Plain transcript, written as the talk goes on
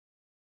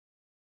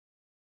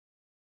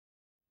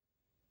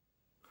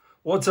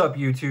What's up,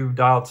 YouTube?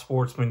 Dialed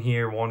Sportsman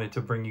here. Wanted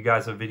to bring you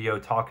guys a video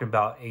talking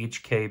about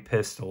HK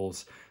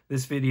pistols.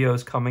 This video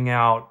is coming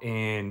out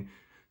in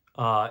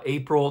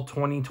April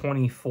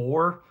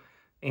 2024,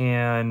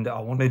 and I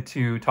wanted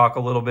to talk a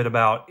little bit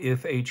about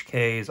if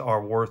HKs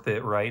are worth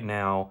it right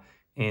now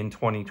in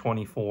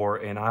 2024,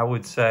 and I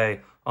would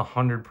say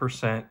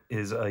 100%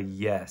 is a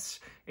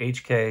yes.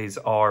 HKs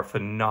are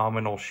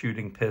phenomenal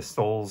shooting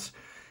pistols,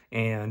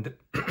 and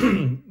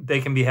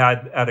they can be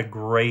had at a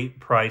great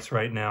price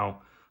right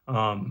now.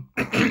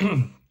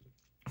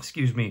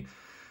 Excuse me.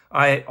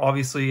 I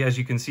obviously, as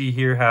you can see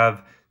here,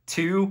 have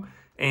two,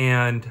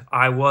 and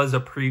I was a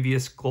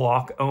previous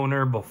Glock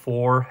owner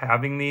before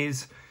having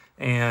these,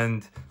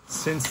 and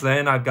since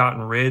then I've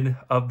gotten rid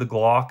of the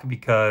Glock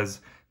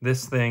because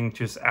this thing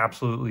just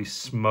absolutely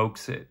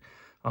smokes it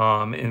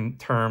in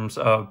terms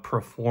of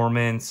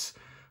performance,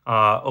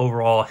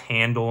 overall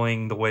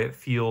handling, the way it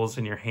feels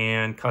in your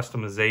hand,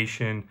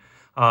 customization.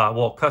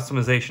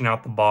 Customization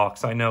out the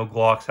box. I know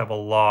Glocks have a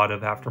lot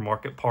of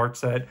aftermarket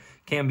parts that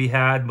can be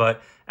had,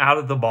 but out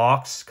of the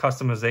box,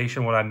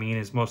 customization, what I mean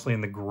is mostly in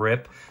the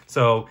grip.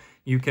 So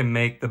you can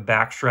make the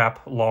back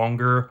strap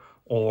longer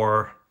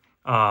or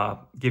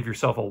give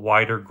yourself a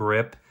wider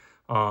grip.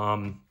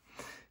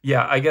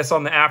 Yeah, I guess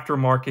on the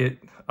aftermarket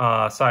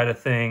side of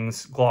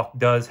things, Glock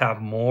does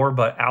have more,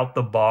 but out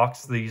the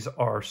box, these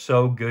are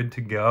so good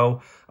to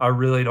go. I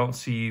really don't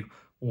see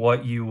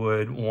what you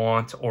would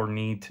want or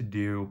need to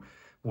do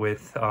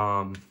with the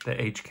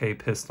HK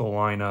pistol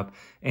lineup.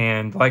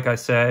 And like I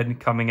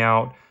said, coming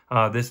out,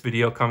 this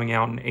video coming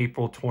out in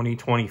April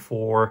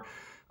 2024,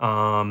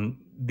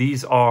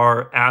 these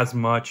are as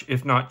much,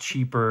 if not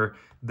cheaper,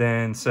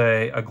 than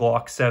say a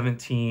Glock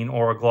 17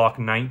 or a Glock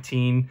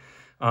 19.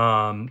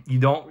 You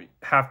don't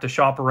have to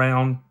shop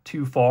around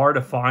too far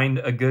to find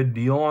a good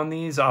deal on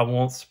these. I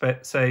won't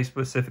say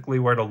specifically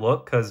where to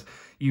look because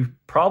you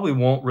probably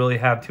won't really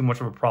have too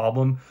much of a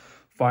problem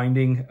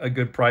finding a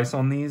good price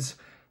on these.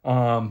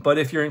 But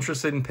if you're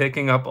interested in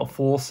picking up a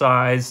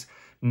full-size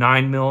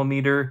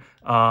 9mm,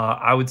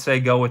 I would say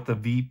go with the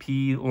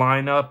VP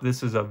lineup.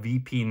 This is a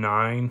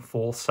VP9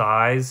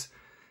 full-size,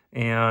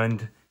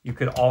 and you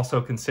could also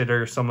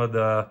consider some of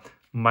the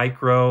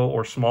micro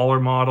or smaller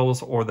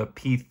models or the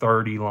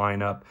P30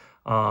 lineup.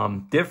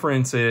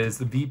 Difference is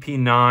the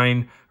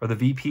VP9 or the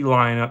VP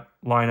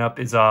lineup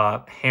is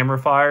hammer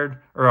fired,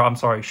 or I'm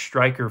sorry,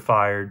 striker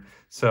fired.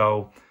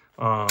 So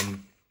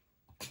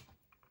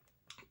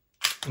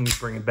let me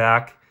bring it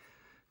back.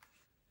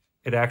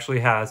 It actually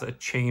has a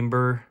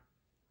chamber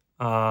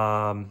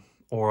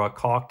or a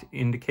cocked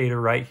indicator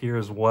right here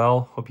as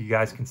well. Hope you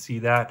guys can see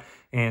that.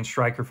 And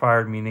striker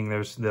fired, meaning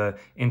there's the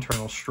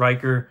internal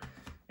striker.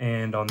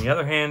 And on the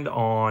other hand,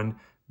 on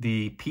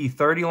the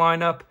P30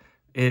 lineup,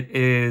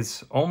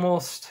 it's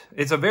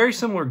a very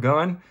similar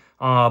gun,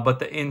 but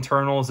the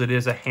internals, it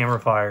is a hammer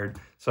fired.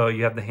 So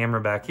you have the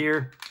hammer back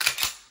here,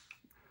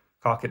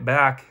 cock it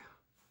back,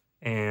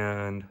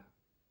 and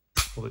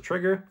pull the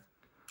trigger,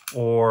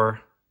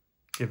 or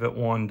give it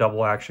one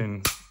double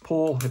action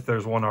pull if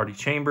there's one already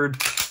chambered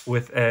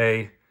with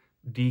a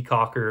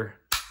decocker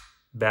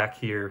back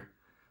here.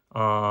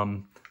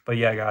 But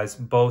yeah, guys,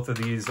 both of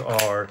these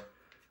are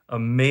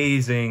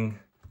amazing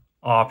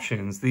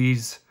options.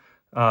 These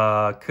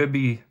could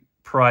be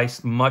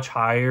priced much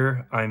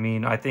higher. I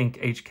mean, I think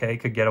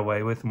HK could get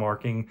away with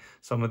marking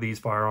some of these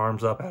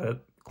firearms up at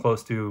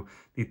close to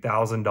the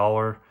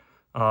 $1,000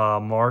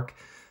 mark.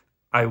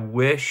 I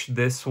wish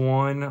this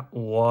one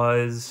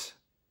was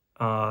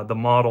the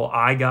model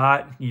I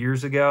got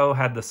years ago,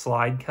 had the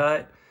slide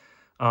cut.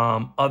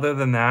 Other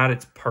than that,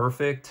 it's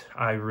perfect.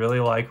 I really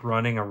like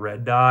running a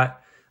red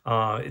dot.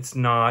 It's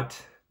not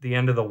the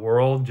end of the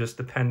world, just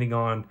depending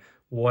on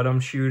what I'm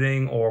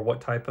shooting or what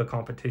type of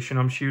competition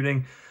I'm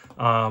shooting.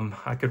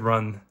 I could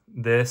run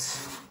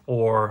this,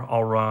 or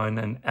I'll run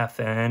an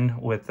FN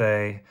with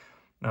a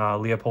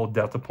Leopold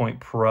Delta Point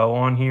Pro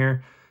on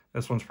here.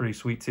 This one's pretty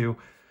sweet too.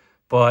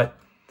 But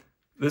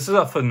this is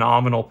a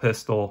phenomenal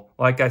pistol.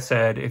 Like I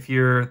said, if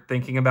you're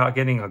thinking about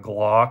getting a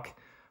Glock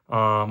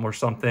or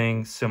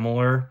something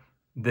similar,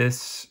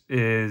 this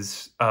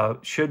is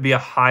should be a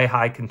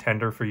high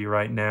contender for you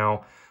right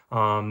now.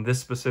 This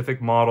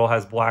specific model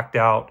has blacked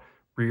out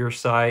rear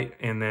sight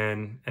and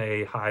then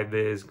a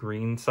high-vis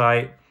green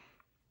sight.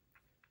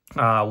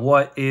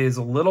 What is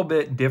a little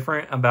bit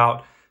different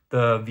about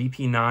the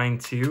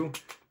VP9 too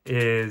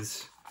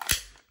is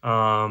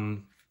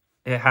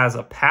it has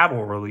a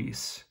paddle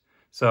release.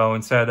 So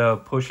instead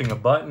of pushing a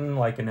button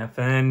like an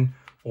FN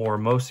or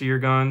most of your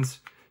guns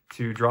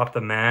to drop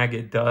the mag,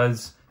 it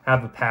does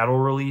have a paddle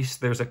release.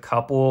 There's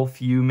a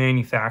few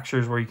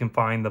manufacturers where you can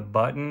find the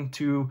button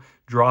to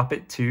drop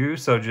it to.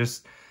 So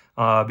just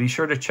be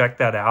sure to check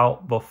that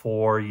out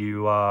before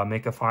you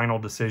make a final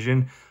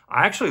decision.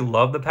 I actually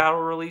love the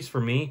paddle release.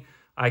 For me,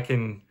 I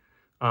can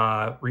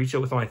reach it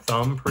with my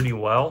thumb pretty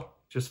well,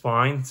 just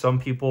fine. Some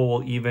people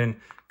will even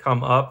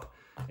come up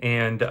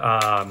and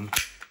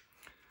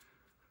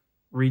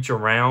reach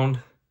around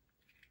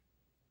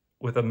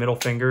with a middle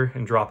finger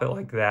and drop it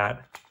like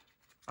that.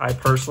 I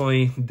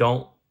personally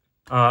don't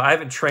I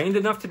haven't trained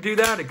enough to do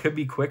that. It could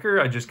be quicker.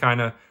 I just kind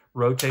of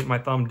rotate my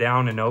thumb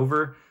down and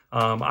over.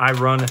 I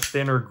run a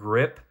thinner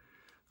grip,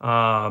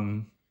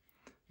 kind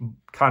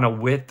of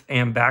width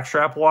and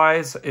backstrap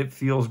wise. It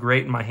feels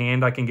great in my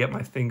hand. I can get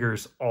my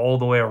fingers all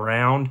the way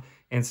around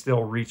and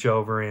still reach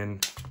over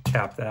and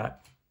tap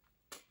that.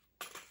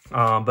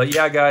 But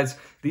yeah, guys,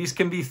 these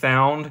can be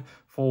found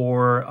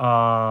for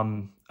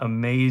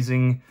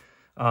amazing.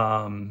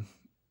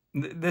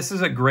 This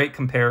is a great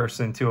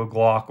comparison to a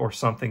Glock or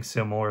something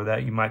similar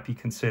that you might be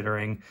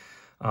considering,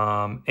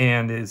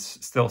 and is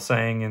still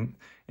saying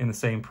in the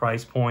same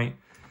price point.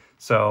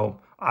 So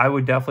I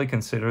would definitely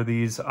consider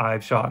these.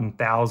 I've shot in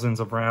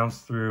thousands of rounds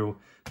through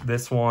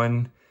this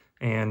one,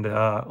 and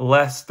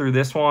less through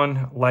this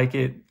one, like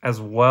it as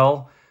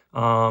well.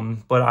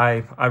 But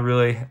I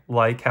really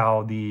like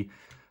how the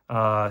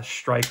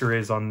striker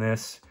is on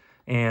this,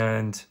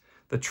 and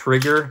the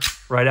trigger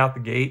right out the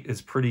gate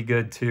is pretty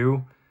good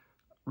too.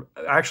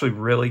 Actually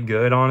really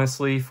good,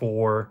 honestly,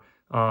 for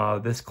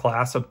this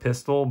class of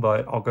pistol,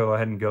 but I'll go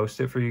ahead and ghost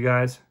it for you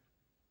guys.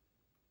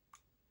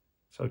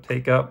 So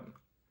take up,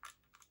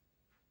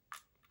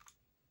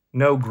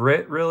 no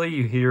grit really.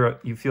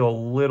 You feel a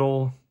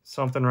little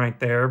something right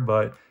there,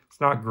 but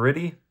it's not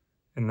gritty.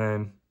 And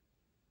then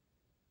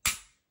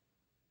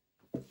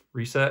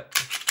reset.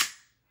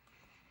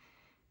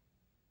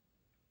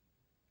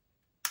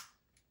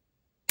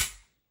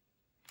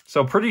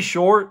 So pretty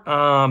short.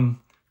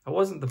 That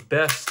wasn't the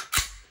best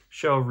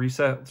show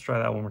reset. Let's try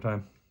that one more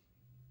time.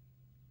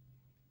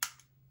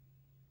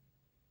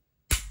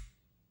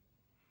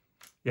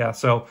 Yeah,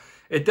 so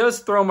it does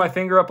throw my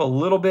finger up a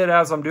little bit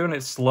as I'm doing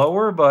it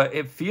slower, but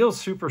it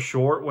feels super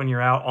short when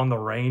you're out on the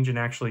range and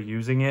actually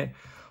using it.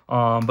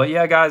 But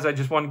yeah, guys, I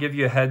just want to give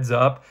you a heads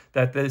up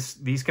that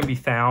these can be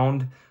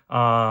found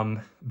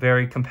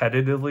very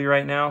competitively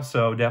right now.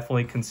 So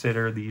definitely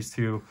consider these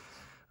two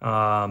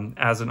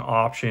as an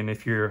option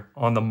if you're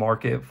on the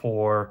market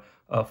for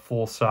a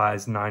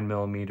full-size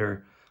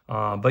 9mm.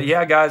 But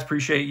yeah, guys,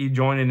 appreciate you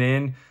joining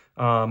in.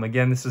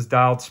 Again, this is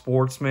Dialed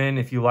Sportsman.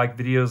 If you like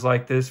videos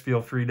like this,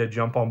 feel free to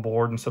jump on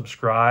board and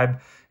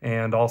subscribe,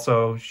 and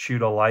also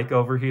shoot a like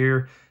over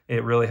here.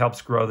 It really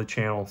helps grow the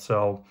channel.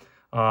 So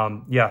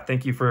yeah,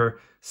 thank you for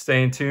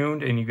staying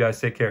tuned, and you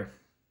guys take care.